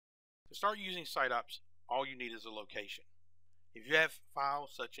To start using SITEOPS, all you need is a location. If you have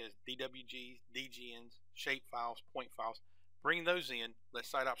files such as DWGs, DGNs, shape files, point files, bring those in, let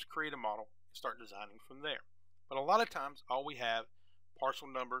SITEOPS create a model, and start designing from there. But a lot of times, all we have parcel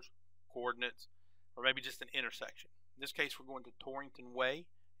numbers, coordinates, or maybe just an intersection. In this case, we're going to Torrington Way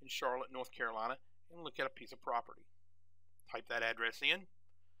in Charlotte, North Carolina, and look at a piece of property. Type that address in.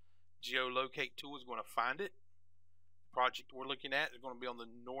 Geolocate tool is going to find it. The project we're looking at is going to be on the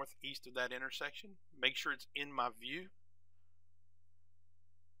northeast of that intersection. Make sure it's in my view.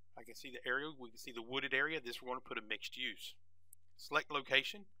 I can see the area. We can see the wooded area. This we're going to put a mixed use. Select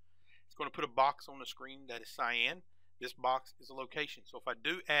location. It's going to put a box on the screen that is cyan. This box is a location. So if I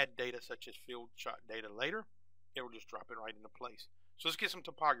do add data such as field shot data later, it will just drop it right into place. So let's get some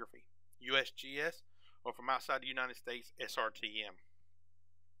topography. USGS, or from outside the United States, SRTM.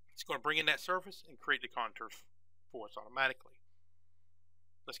 It's going to bring in that surface and create the contours for us automatically.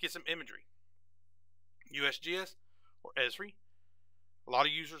 Let's get some imagery. USGS or ESRI. A lot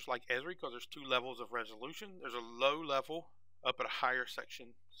of users like ESRI because there's two levels of resolution. There's a low level up at a higher section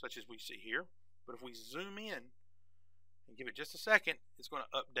such as we see here. But if we zoom in and give it just a second, it's going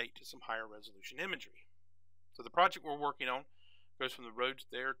to update to some higher resolution imagery. So the project we're working on goes from the roads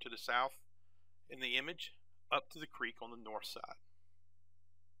there to the south in the image up to the creek on the north side.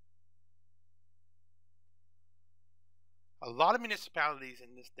 A lot of municipalities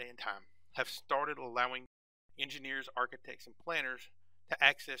in this day and time have started allowing engineers, architects, and planners to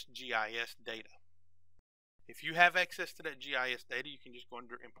access GIS data. If you have access to that GIS data, you can just go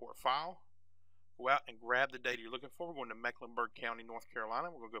under Import File, go out and grab the data you're looking for. We're going to Mecklenburg County, North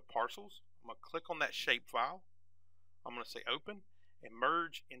Carolina. We're going to go Parcels. I'm going to click on that shape file. I'm going to say Open and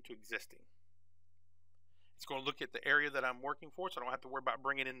Merge into Existing. It's going to look at the area that I'm working for, so I don't have to worry about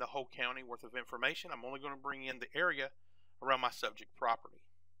bringing in the whole county worth of information. I'm only going to bring in the area around my subject property.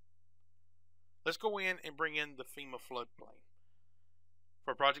 Let's go in and bring in the Fema floodplain.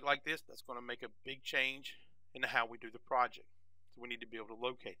 For a project like this, that's going to make a big change in how we do the project. So we need to be able to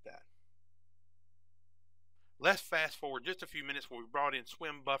locate that. Let's fast forward just a few minutes where we brought in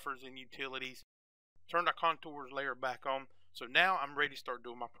swim buffers and utilities, turned our contours layer back on. So now I'm ready to start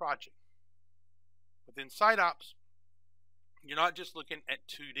doing my project. Within SITEOPS, you're not just looking at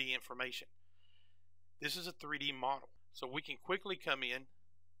 2D information. This is a 3D model. So we can quickly come in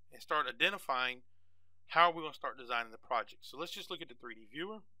and start identifying how are we going to start designing the project. So let's just look at the 3D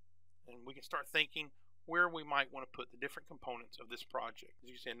viewer and we can start thinking where we might want to put the different components of this project. As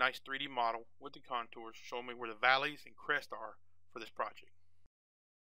you can see, a nice 3D model with the contours showing me where the valleys and crests are for this project.